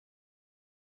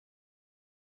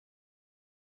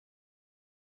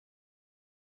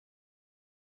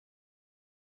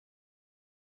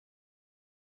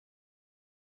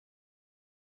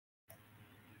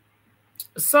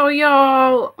So,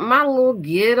 y'all, my little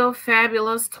ghetto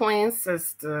fabulous twin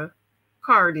sister,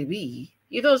 Cardi B,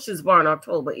 she's born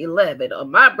October 11th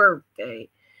on my birthday,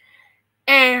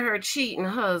 and her cheating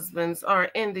husbands are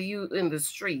in the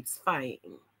streets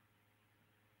fighting.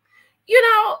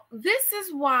 This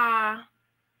is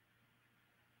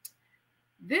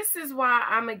why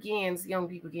I'm against young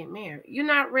people getting married. You're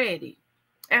not ready.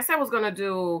 As I was gonna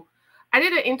do, I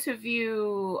did an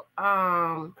interview.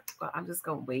 Well, I'm just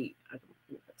gonna wait. I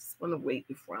just want to wait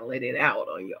before I let it out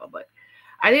on y'all. But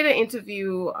I did an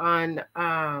interview on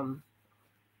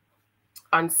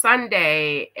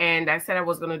Sunday, and I said I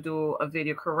was gonna do a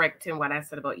video correcting what I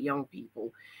said about young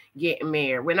people getting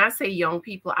married. When I say young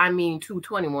people, I mean two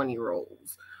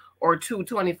 21-year-olds or two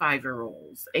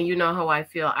 25-year-olds. And you know how I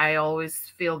feel. I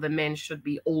always feel the men should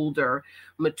be older,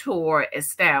 mature,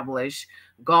 established,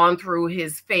 gone through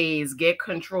his phase, get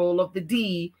control of the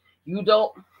D. You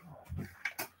don't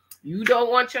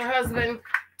want your husband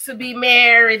to be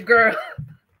married, girl.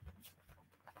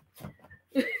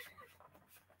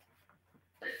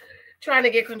 Trying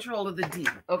to get control of the D,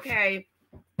 okay?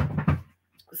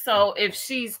 So if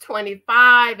she's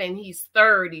 25 and he's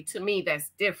 30, to me, that's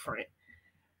different.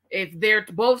 If they're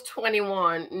both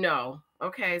 21, no.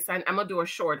 Okay, so I'm gonna do a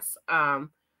shorts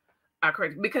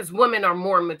correct, because women are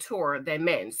more mature than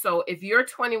men. So if you're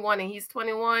 21 and he's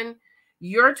 21,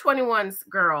 you're 21's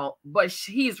girl, but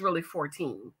he's really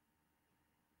 14.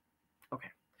 Okay.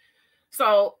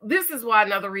 So this is why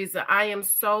another reason I am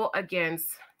so against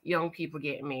young people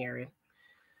getting married.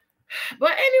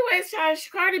 But anyways, child,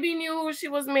 Cardi B knew who she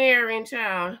was marrying,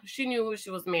 child. She knew who she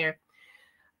was marrying.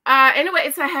 Anyway,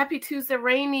 it's a happy Tuesday,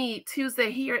 rainy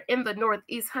Tuesday here in the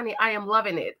Northeast, honey. I am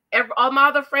loving it. All my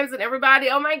other friends and everybody,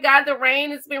 oh my God, the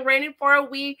rain. It's been raining for a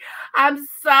week. I'm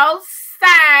so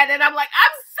sad. And I'm like,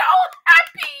 I'm so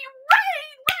happy.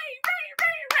 Rain.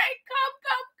 Come.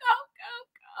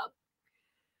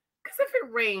 Because if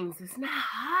it rains, it's not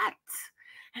hot.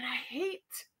 And I hate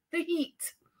the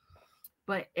heat.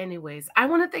 But anyways, I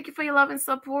want to thank you for your love and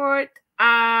support.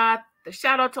 The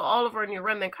shout out to all of our new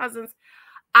remnant cousins.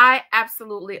 I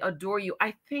absolutely adore you.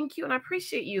 I thank you and I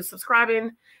appreciate you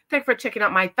subscribing. Thank you for checking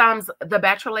out my thumbs. The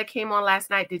Bachelorette came on last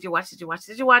night. Did you watch?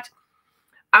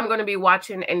 I'm going to be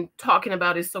watching and talking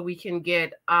about it so we can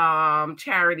get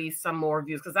charity some more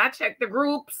views. Because I checked the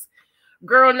groups.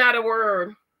 Girl, not a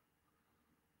word.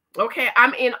 Okay,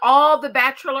 I'm in all the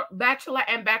Bachelor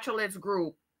and Bachelorette's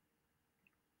group.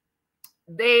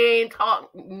 They ain't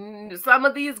talk. Some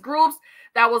of these groups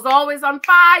that was always on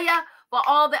fire for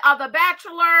all the other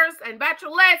bachelors and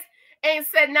bachelorettes ain't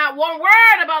said not one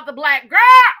word about the black girl.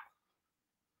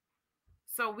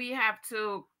 So we have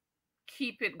to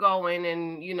keep it going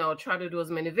and, try to do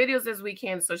as many videos as we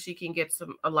can so she can get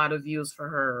a lot of views for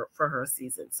her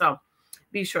season. So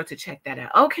be sure to check that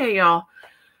out. Okay, y'all.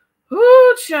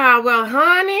 Ooh, child. Well,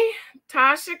 honey,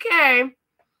 Tasha K.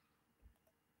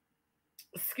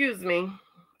 Excuse me.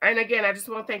 And again, I just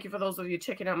want to thank you for those of you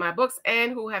checking out my books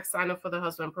and who have signed up for the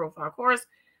Husband Profile course.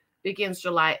 Begins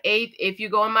July 8th. If you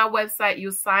go on my website,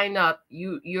 you sign up.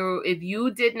 If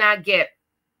you did not get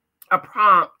a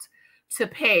prompt to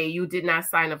pay, you did not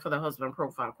sign up for the Husband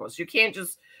Profile course. You can't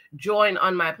just join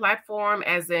on my platform,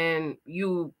 as in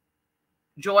you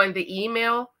join the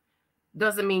email.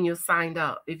 Doesn't mean you signed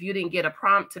up. If you didn't get a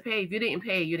prompt to pay, if you didn't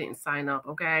pay, you didn't sign up,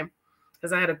 okay?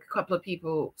 Because I had a couple of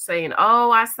people saying, oh,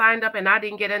 I signed up and I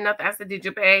didn't get enough. I said, did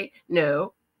you pay?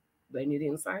 No. Then you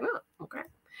didn't sign up, okay?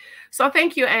 So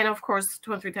thank you. And of course,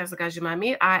 23 Tasha guys, you might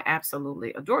meet. I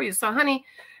absolutely adore you. So honey,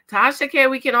 Tasha K,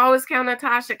 we can always count on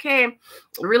Tasha K.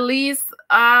 Release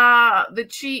the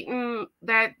cheating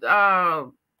that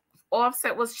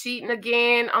Offset was cheating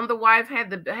again. The wife had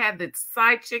the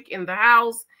side chick in the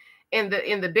house, in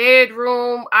the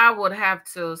bedroom. I would have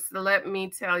to, let me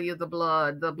tell you, the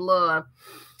blood.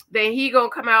 Then he gonna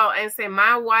come out and say,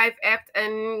 my wife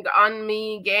effed on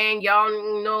me, gang. Y'all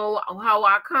know how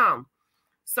I come.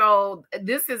 So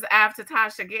this is after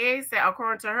Tasha Gay said,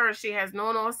 according to her, she has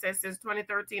known Offset since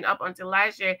 2013 up until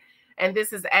last year. And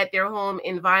this is at their home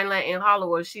in Vineland in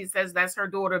Hollywood. She says that's her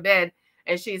daughter bed.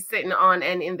 And she's sitting on,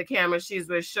 and in the camera, she's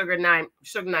with Suge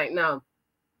Knight now.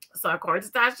 So according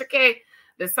to Tasha K,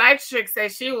 the side chick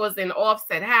says she was in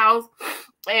Offset house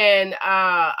and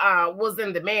was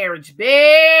in the marriage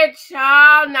bed.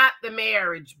 Child, not the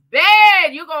marriage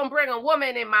bed. You gonna bring a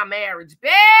woman in my marriage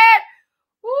bed?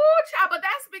 Ooh, child, but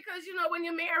that's because, when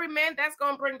you marry man, that's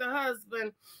going to bring the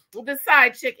husband, the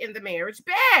side chick in the marriage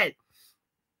bed.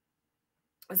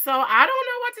 So I don't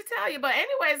know what to tell you. But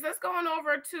anyways, let's go on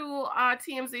over to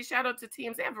TMZ. Shout out to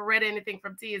TMZ. I haven't read anything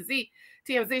from TMZ.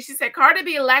 She said, Cardi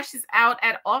B lashes out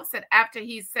at Offset after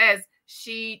he says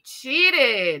She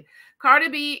cheated. Cardi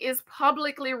B is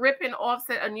publicly ripping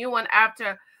Offset a new one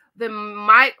after the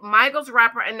Migos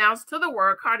rapper announced to the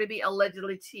world Cardi B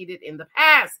allegedly cheated in the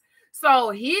past. So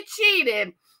he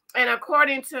cheated, and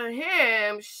according to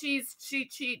him, she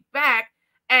cheated back,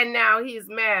 and now he's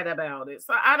mad about it.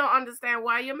 So I don't understand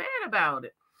why you're mad about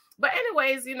it. But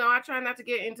anyways, you know, I try not to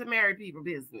get into married people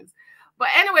business. But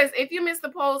anyways, if you missed the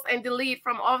post and delete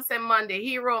from Offset Monday,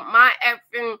 he wrote, my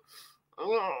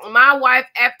wife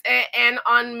effed and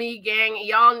on me, gang.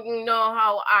 Y'all know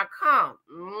how I come.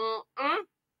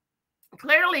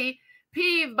 Clearly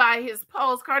peeved by his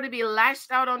post, Cardi B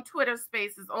lashed out on Twitter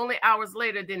Spaces only hours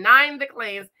later, denying the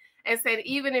claims and said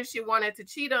even if she wanted to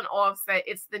cheat on Offset,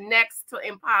 it's the next to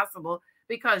impossible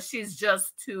because she's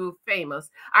just too famous.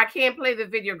 I can't play the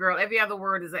video, girl. Every other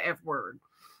word is an F word.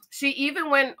 She even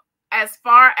went as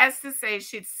far as to say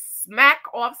she'd smack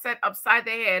Offset upside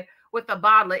the head with a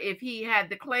bottle if he had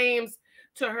the claims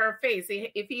to her face,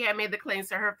 if he had made the claims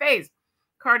to her face.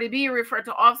 Cardi B referred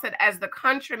to Offset as the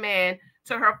countryman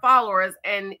to her followers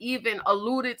and even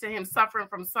alluded to him suffering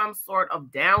from some sort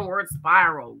of downward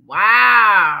spiral.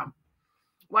 Wow.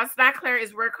 What's not clear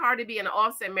is where Cardi B and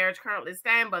Offset marriage currently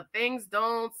stand, but things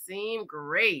don't seem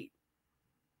great.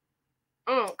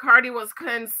 Cardi was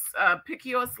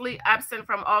conspicuously absent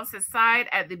from Offset's side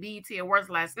at the BET Awards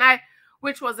last night,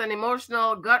 which was an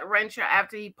emotional gut-wrencher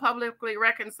after he publicly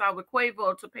reconciled with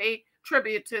Quavo to pay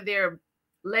tribute to their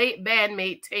late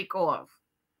bandmate Takeoff.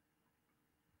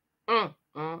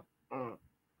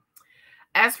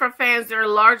 As for fans, they're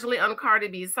largely on Cardi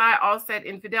B's side. Offset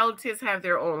infidelities have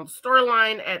their own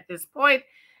storyline at this point,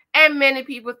 and many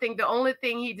people think the only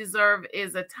thing he deserves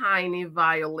is a tiny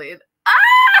violet.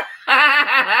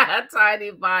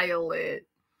 Tiny violet.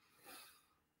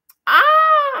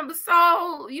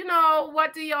 So, you know,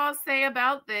 what do y'all say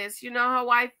about this? You know how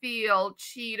I feel.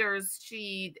 Cheaters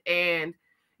cheat, and,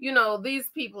 you know, these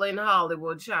people in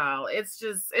Hollywood, child, it's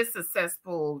a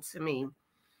cesspool to me.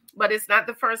 But it's not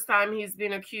the first time he's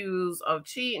been accused of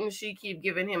cheating. She keep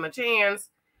giving him a chance.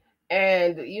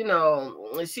 And, you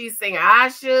know, she's saying, I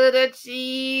should have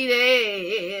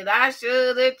cheated. I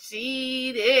should have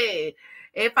cheated.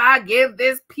 If I give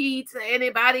this pee to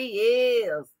anybody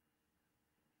else.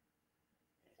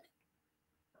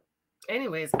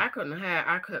 Anyways,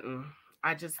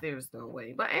 there's no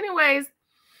way. But anyways,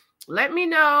 let me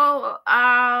know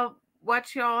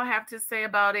what y'all have to say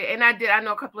about it. And I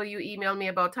know a couple of you emailed me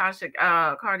about Tasha.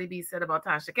 Cardi B said about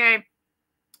Tasha K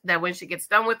that when she gets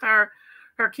done with her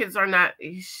kids are not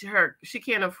she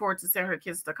can't afford to send her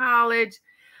kids to college.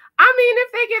 I mean,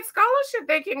 if they get scholarship,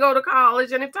 they can go to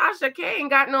college. And if Tasha K ain't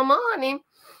got no money,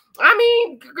 I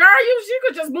mean, girl, she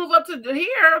could just move up to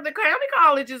here. The county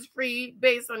college is free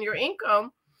based on your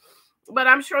income. But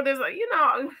I'm sure there's you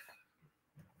know.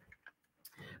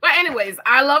 But anyways,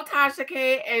 I love Tasha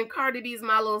K, and Cardi B's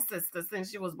my little sister since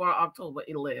she was born October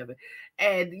 11.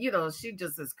 And, you know, she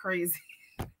just is crazy.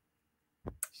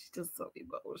 She's just so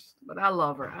emotional. But I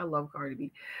love her. I love Cardi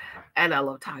B. And I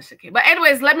love Tasha K. But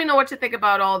anyways, let me know what you think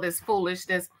about all this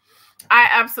foolishness. I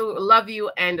absolutely love you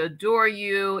and adore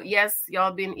you. Yes,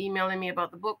 y'all been emailing me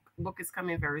about the book. The book is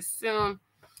coming very soon.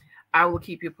 I will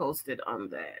keep you posted on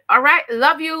that. All right.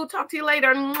 Love you. Talk to you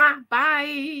later. Mwah.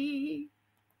 Bye.